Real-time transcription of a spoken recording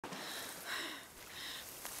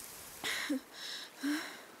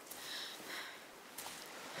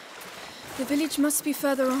The village must be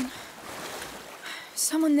further on.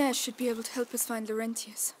 Someone there should be able to help us find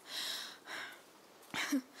Laurentius.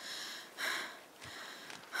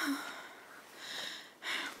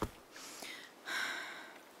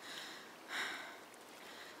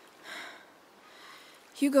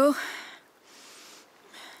 Hugo.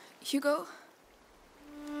 Hugo?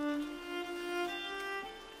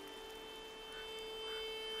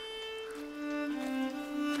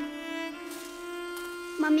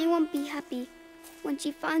 Mummy won't be happy when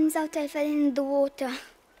she finds out I fell in the water.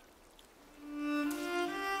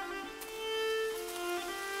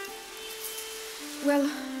 Well,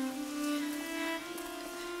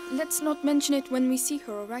 let's not mention it when we see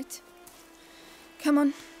her, all right? Come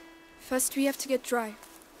on. First we have to get dry.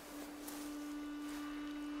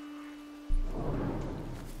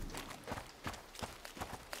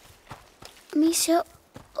 Amicia,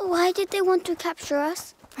 why did they want to capture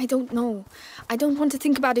us? I don't know. I don't want to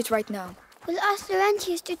think about it right now. We'll ask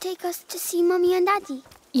Laurentius to take us to see Mummy and Daddy.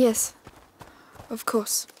 Yes, of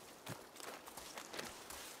course.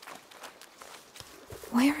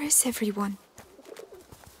 Where is everyone?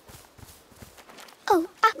 Oh,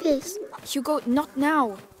 apples. Hugo, not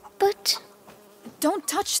now. But Don't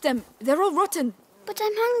touch them. They're all rotten. I'm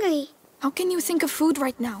hungry. How can you think of food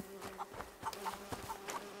right now?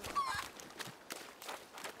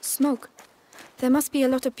 Smoke. There must be a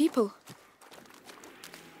lot of people.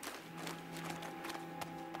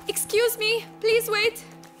 Excuse me. Please wait.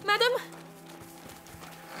 Madam?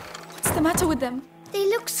 What's the matter with them? They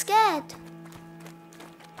look scared.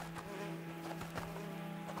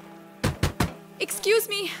 Excuse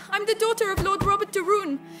me. I'm the daughter of Lord Robert de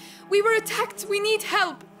Roon. We were attacked. We need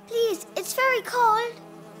help. Please, it's very cold.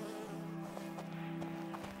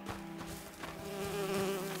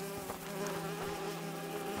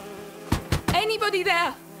 Anybody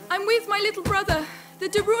there? I'm with my little brother. The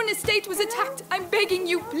de Roon estate was attacked. I'm begging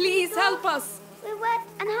you, please help us. We're wet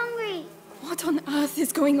and hungry. What on earth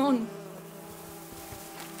is going on?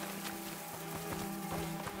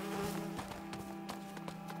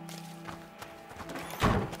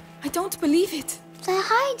 I don't believe it. They're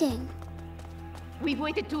hiding. We've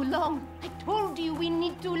waited too long. I told you we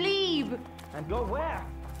need to leave. And go where?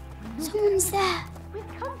 Someone's there. We'll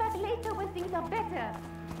come back later when things are better.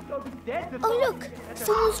 You'll be dead. Oh, look.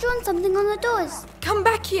 Someone's drawn something on the doors. Come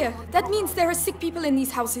back here. That means there are sick people in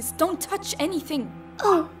these houses. Don't touch anything.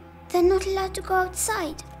 Oh, they're not allowed to go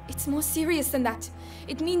outside. It's more serious than that.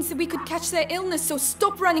 It means that we could catch their illness, so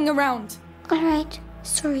stop running around. All right.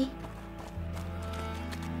 Sorry.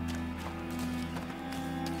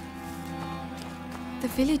 The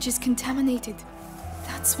village is contaminated.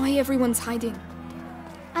 That's why everyone's hiding.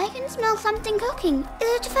 I can smell something cooking.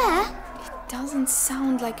 Is it fair? It doesn't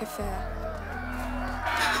sound like a fair.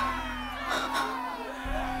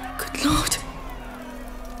 Good Lord.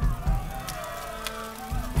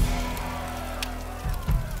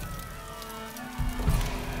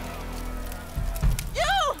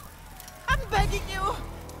 You! I'm begging you!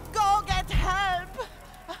 Go get help!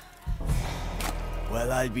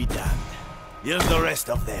 Well, I'll be damned. Here's the rest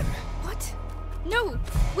of them. What? No,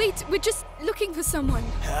 wait, we're just looking for someone.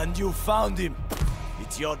 And you found him.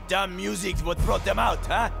 It's your damn music what brought them out,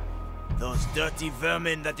 huh? Those dirty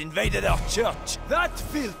vermin that invaded our church. That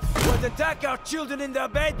filth would attack our children in their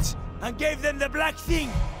beds and gave them the black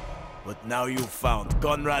thing. But now you found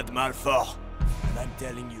Conrad Malfour. And I'm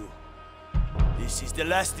telling you, this is the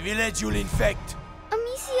last village you'll infect.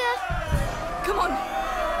 Amicia! Come on.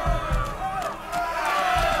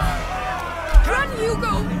 Run,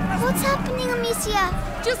 Hugo! What's happening, Amicia?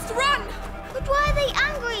 Just run! But why are they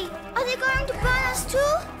angry? Are they going to burn us too?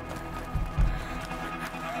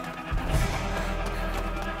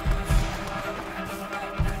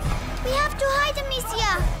 We have to hide,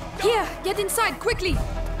 Amicia! Here, get inside, quickly!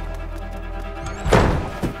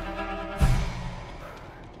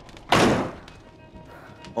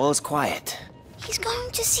 All's quiet. He's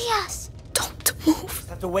going to see us. Don't move.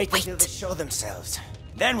 Have to wait until they show themselves.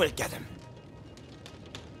 Then we'll get them.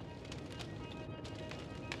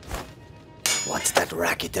 What's that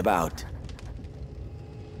racket about?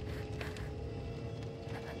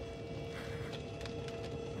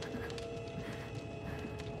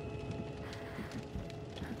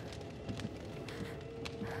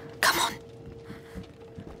 Come on.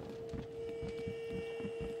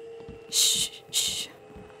 Shh, shh.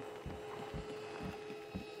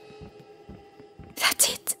 That's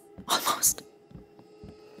it. Almost.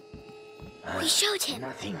 We showed him.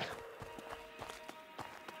 Nothing.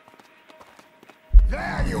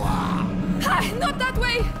 There you are! Ha! Not that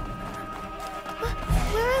way!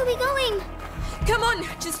 Where are we going? Come on,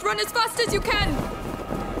 just run as fast as you can.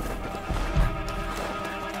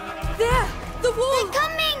 There! The wall! They're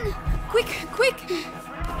coming! Quick, quick!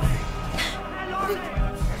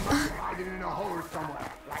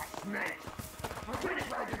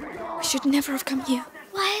 We should never have come here.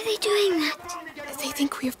 Why are they doing that? They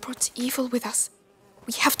think we have brought evil with us.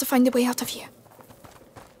 We have to find a way out of here.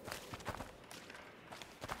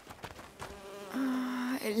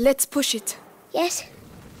 Let's push it. Yes.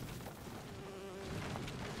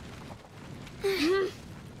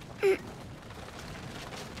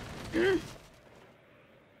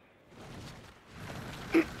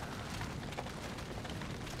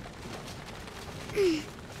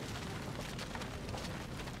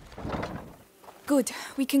 Good.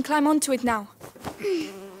 We can climb onto it now.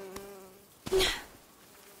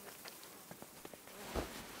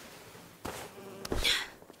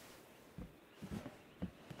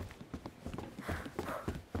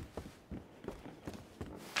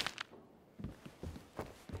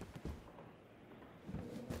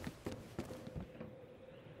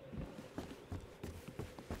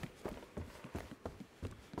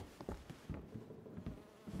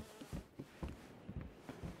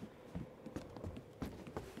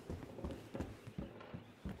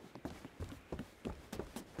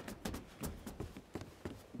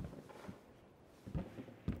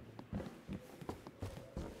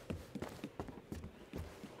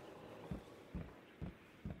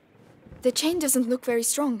 The chain doesn't look very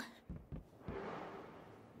strong.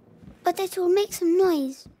 But it will make some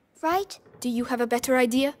noise, right? Do you have a better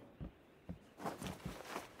idea?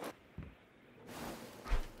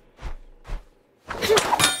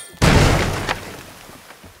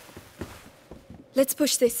 Let's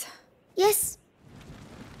push this. Yes.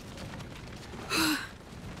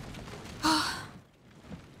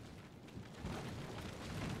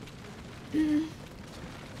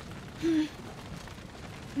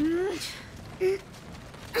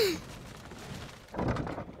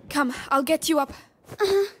 Come, I'll get you up.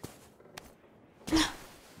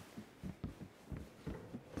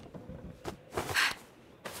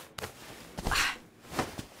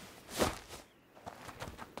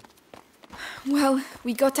 Well,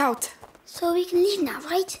 we got out. So we can leave now,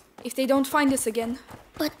 right? If they don't find us again.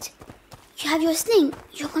 But you have your sling.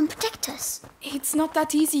 You can protect us. It's not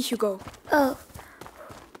that easy, Hugo. Oh.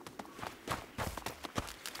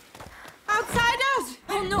 Outsiders!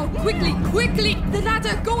 Oh no, quickly, quickly! The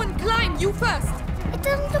ladder, go and climb, you first! It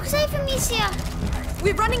doesn't look safe, Amicia.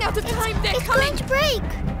 We're running out of time, they're It's coming! going to break.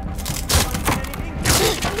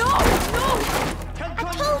 No, no!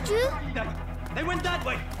 I told you. They went that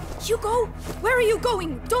way. Hugo, where are you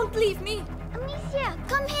going? Don't leave me! Amicia,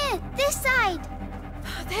 come here. This side.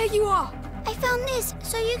 There you are! I found this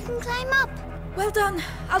so you can climb up. Well done.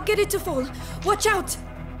 I'll get it to fall. Watch out!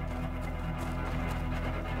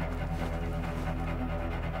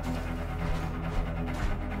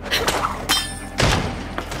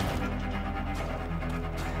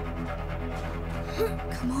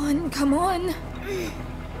 Come on, come on! Here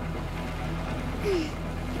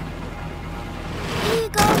you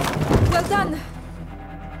go. Well done!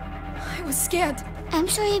 I was scared. I'm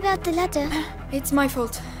sorry about the ladder. It's my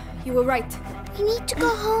fault. You were right. We need to go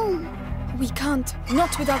home. We can't.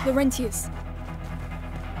 Not without Laurentius.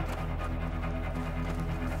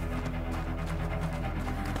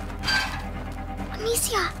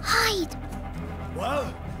 Amicia, hide. Well,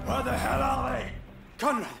 where the hell are they?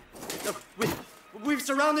 Conrad, look, we've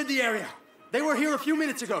surrounded the area. They were here a few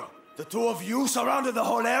minutes ago. The two of you surrounded the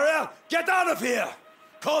whole area? Get out of here!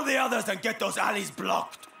 Call the others and get those alleys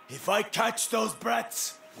blocked. If I catch those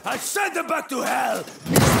brats, I'll send them back to hell,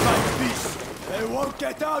 piece by piece. They won't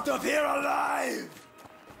get out of here alive!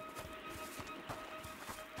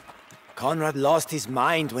 Conrad lost his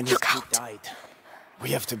mind when his kid died. We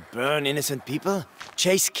have to burn innocent people?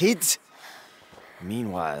 Chase kids?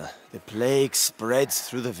 Meanwhile, the plague spreads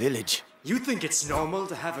through the village. You think it's normal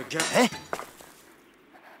to have a girl? Eh?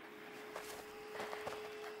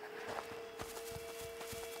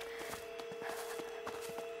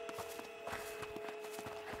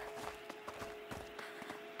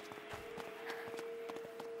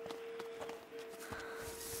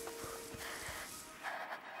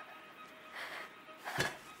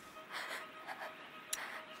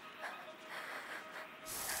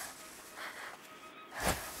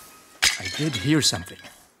 I did hear something.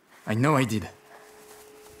 I know I did.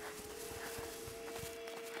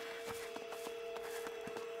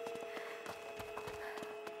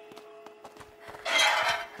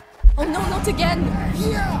 Oh no, not again!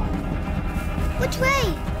 Which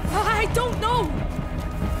way? I don't know!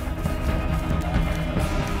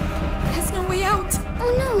 There's no way out!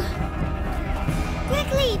 Oh no.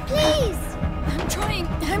 Quickly, please. I'm trying,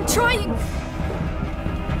 I'm trying!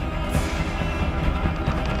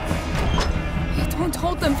 won't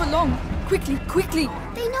hold them for long. Quickly, quickly!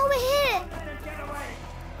 They know we're here!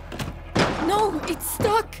 No, it's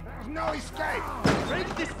stuck! There's no escape!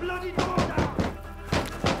 Break this bloody door down!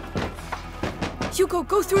 Hugo,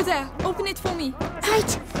 go through there. Open it for me.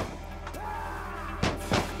 Right!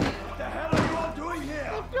 What the hell are you all doing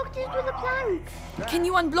here? They blocked it with a plank! Can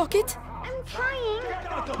you unblock it? I'm trying!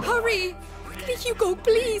 Hurry! Quickly, Hugo,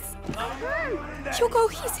 please! Hugo,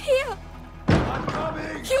 he's here! I'm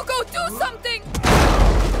coming! Hugo, do something!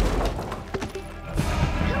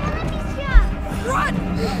 Come on, Amicia! Run!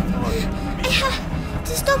 I have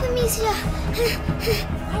to stop Amicia!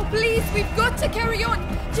 Oh, please, we've got to carry on.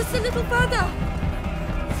 Just a little further.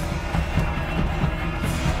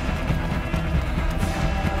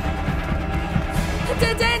 A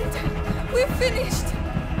dead end. We're finished.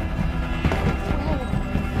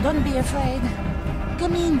 Don't be afraid.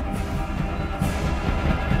 Come in.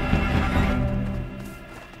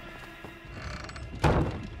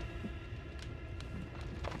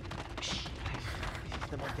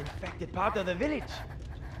 The most infected part of the village.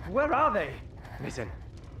 Where are they? Listen,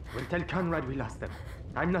 we'll tell Conrad we lost them.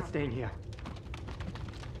 I'm not staying here.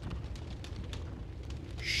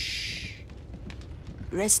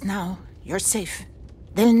 Rest now. You're safe.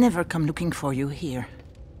 They'll never come looking for you here.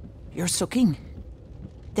 You're soaking.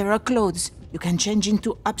 There are clothes you can change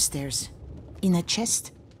into upstairs. In a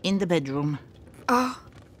chest in the bedroom.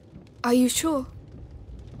 Are you sure?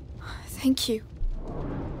 Thank you.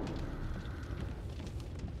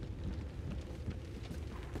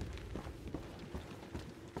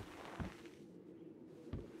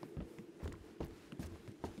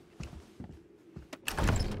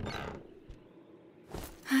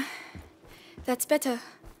 That's better.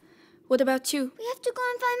 What about you? We have to go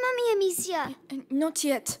and find Mummy, Amicia! Not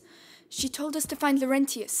yet. She told us to find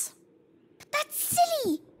Laurentius. But that's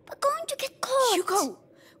silly! We're going to get caught! Hugo!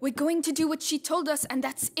 We're going to do what she told us and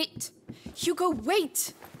that's it. Hugo,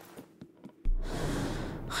 wait!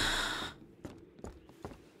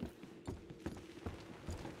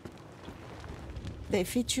 They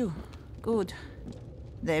fit you. Good.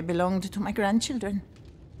 They belonged to my grandchildren.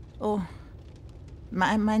 Oh,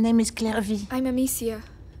 my name is Clairvy. I'm Amicia.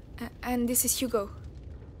 And this is Hugo.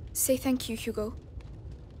 Say thank you, Hugo.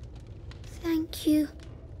 Thank you.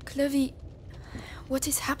 Clovey, what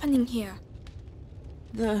is happening here?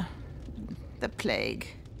 The plague.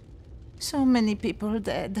 So many people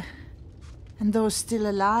dead. And those still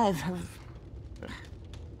alive have...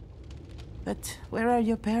 But where are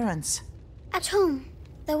your parents? At home.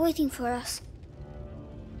 They're waiting for us.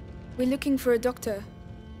 We're looking for a doctor.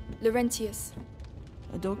 Laurentius.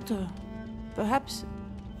 A doctor? Perhaps...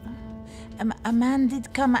 A man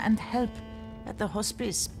did come and help at the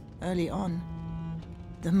hospice early on.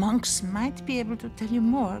 The monks might be able to tell you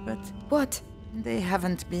more, but... What? They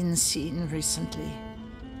haven't been seen recently.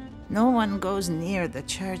 No one goes near the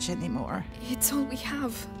church anymore. It's all we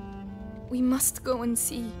have. We must go and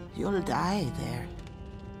see. You'll die there.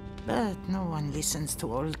 But no one listens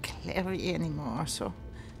to old Clary anymore, so...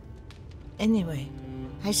 Anyway,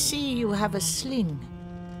 I see you have a sling.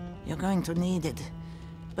 You're going to need it.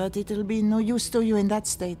 But it'll be no use to you in that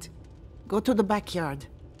state. Go to the backyard.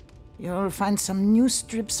 You'll find some new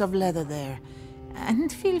strips of leather there. And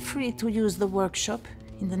feel free to use the workshop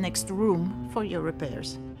in the next room for your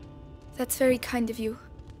repairs. That's very kind of you.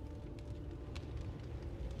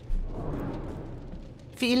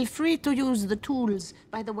 Feel free to use the tools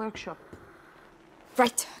by the workshop.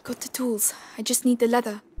 Right, got the tools. I just need the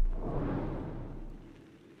leather.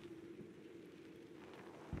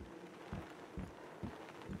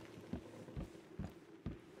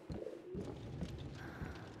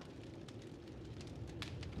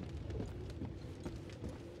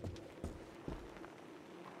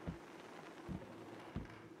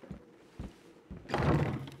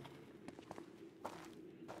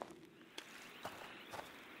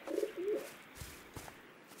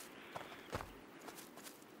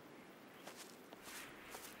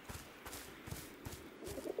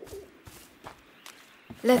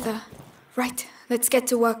 Leather. Right, let's get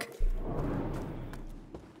to work.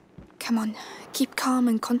 Come on, keep calm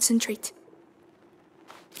and concentrate.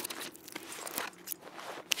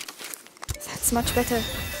 That's much better.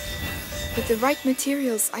 With the right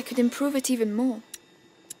materials, I could improve it even more.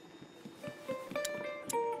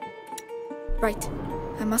 Right,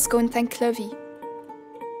 I must go and thank Clovey.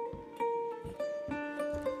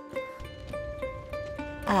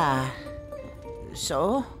 Ah,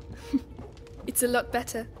 so? It's a lot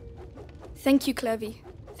better. Thank you, Clovey.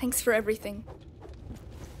 Thanks for everything.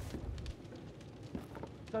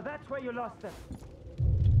 So that's where you lost them.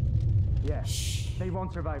 Yeah, they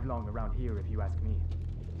won't survive long around here if you ask me.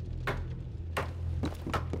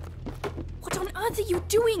 What on earth are you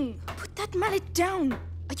doing? Put that mallet down.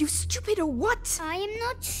 Are you stupid or what? I am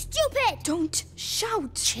not stupid. Don't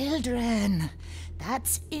shout. Children,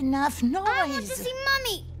 that's enough noise. I want to see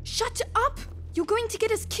Mummy. Shut up. You're going to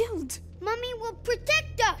get us killed. Mummy will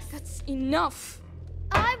protect us. That's enough.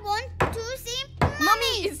 I want to see Mummy.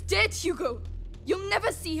 Mummy is dead, Hugo. You'll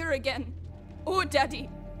never see her again. Or Daddy.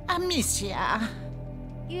 Amicia.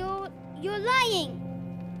 You're lying.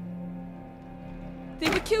 They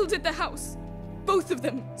were killed at the house. Both of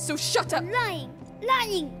them. So shut up.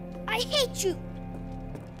 Lying. I hate you.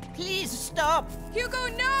 Please stop. Hugo,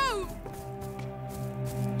 no!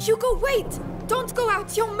 Hugo, wait! Don't go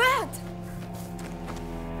out. You're mad.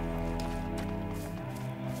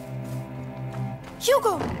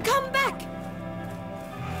 Hugo, come back!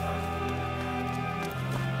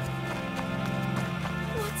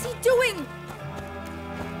 What's he doing?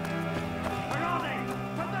 Where are they?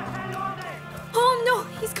 Where the hell are they? Oh no,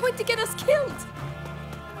 he's going to get us killed!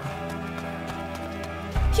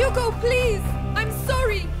 Hugo, please! I'm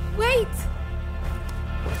sorry! Wait!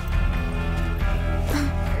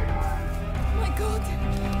 My God!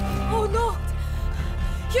 Oh Lord!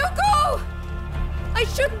 Hugo! I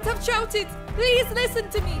shouldn't have shouted! Please listen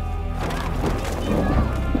to me!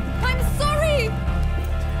 I'm sorry!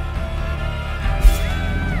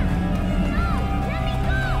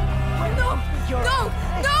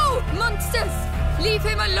 No! Monsters! Leave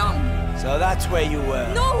him alone! So that's where you were.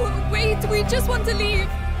 No, wait, we just want to leave.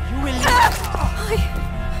 You will leave.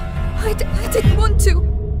 I didn't want to.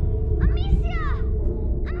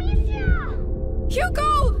 Amicia!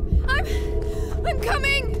 Hugo! I'm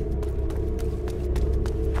coming!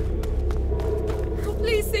 Oh,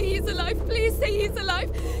 please say he's alive. Please say he's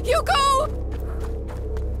alive. Hugo!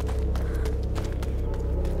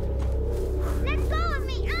 Let go of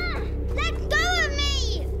me! Let go of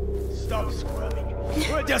me! Stop squirming.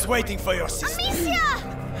 We're just waiting for your sister. Amicia!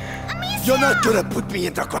 You're not gonna put me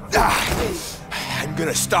in the I'm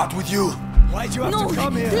gonna start with you. Why'd you have No, to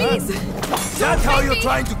come here? please. Huh? Is that how make you're me.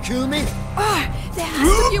 trying to kill me? There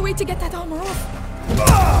has to be a way to get that armor off.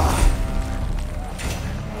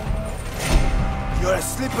 You're a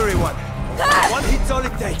slippery one. One hit's all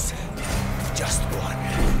it takes. Just one.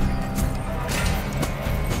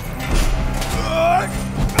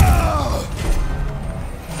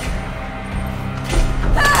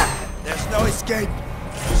 There's no escape.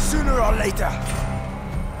 Sooner or later.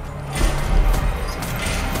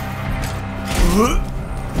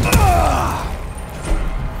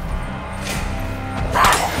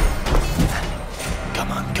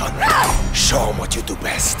 Come on, gun. Show 'em what you do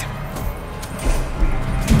best.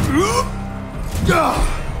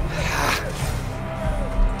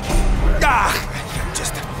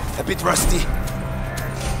 Just a bit rusty.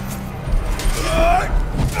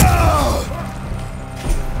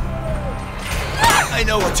 I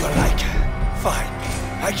know what you're like. Fine.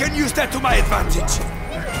 I can use that to my advantage.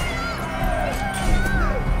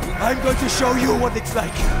 I'm going to show you what it's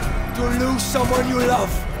like to lose someone you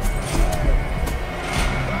love.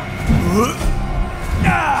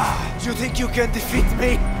 Do you think you can defeat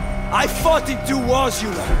me? I fought in 2 wars, you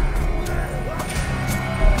know.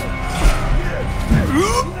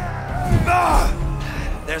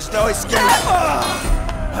 There's no escape.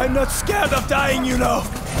 I'm not scared of dying, you know.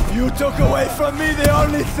 You took away from me the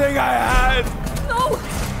only thing I had. No!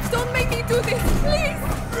 Don't make me do this, please!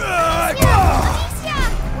 Amicia!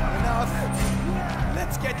 Enough.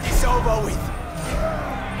 Let's get this over with.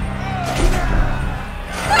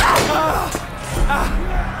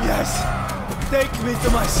 Yes. Take me to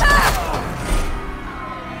my son.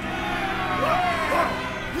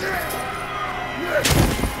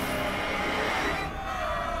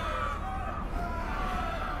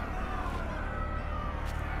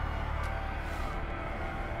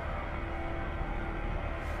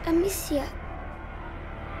 Amicia.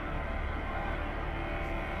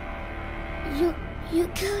 You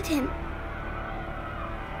killed him.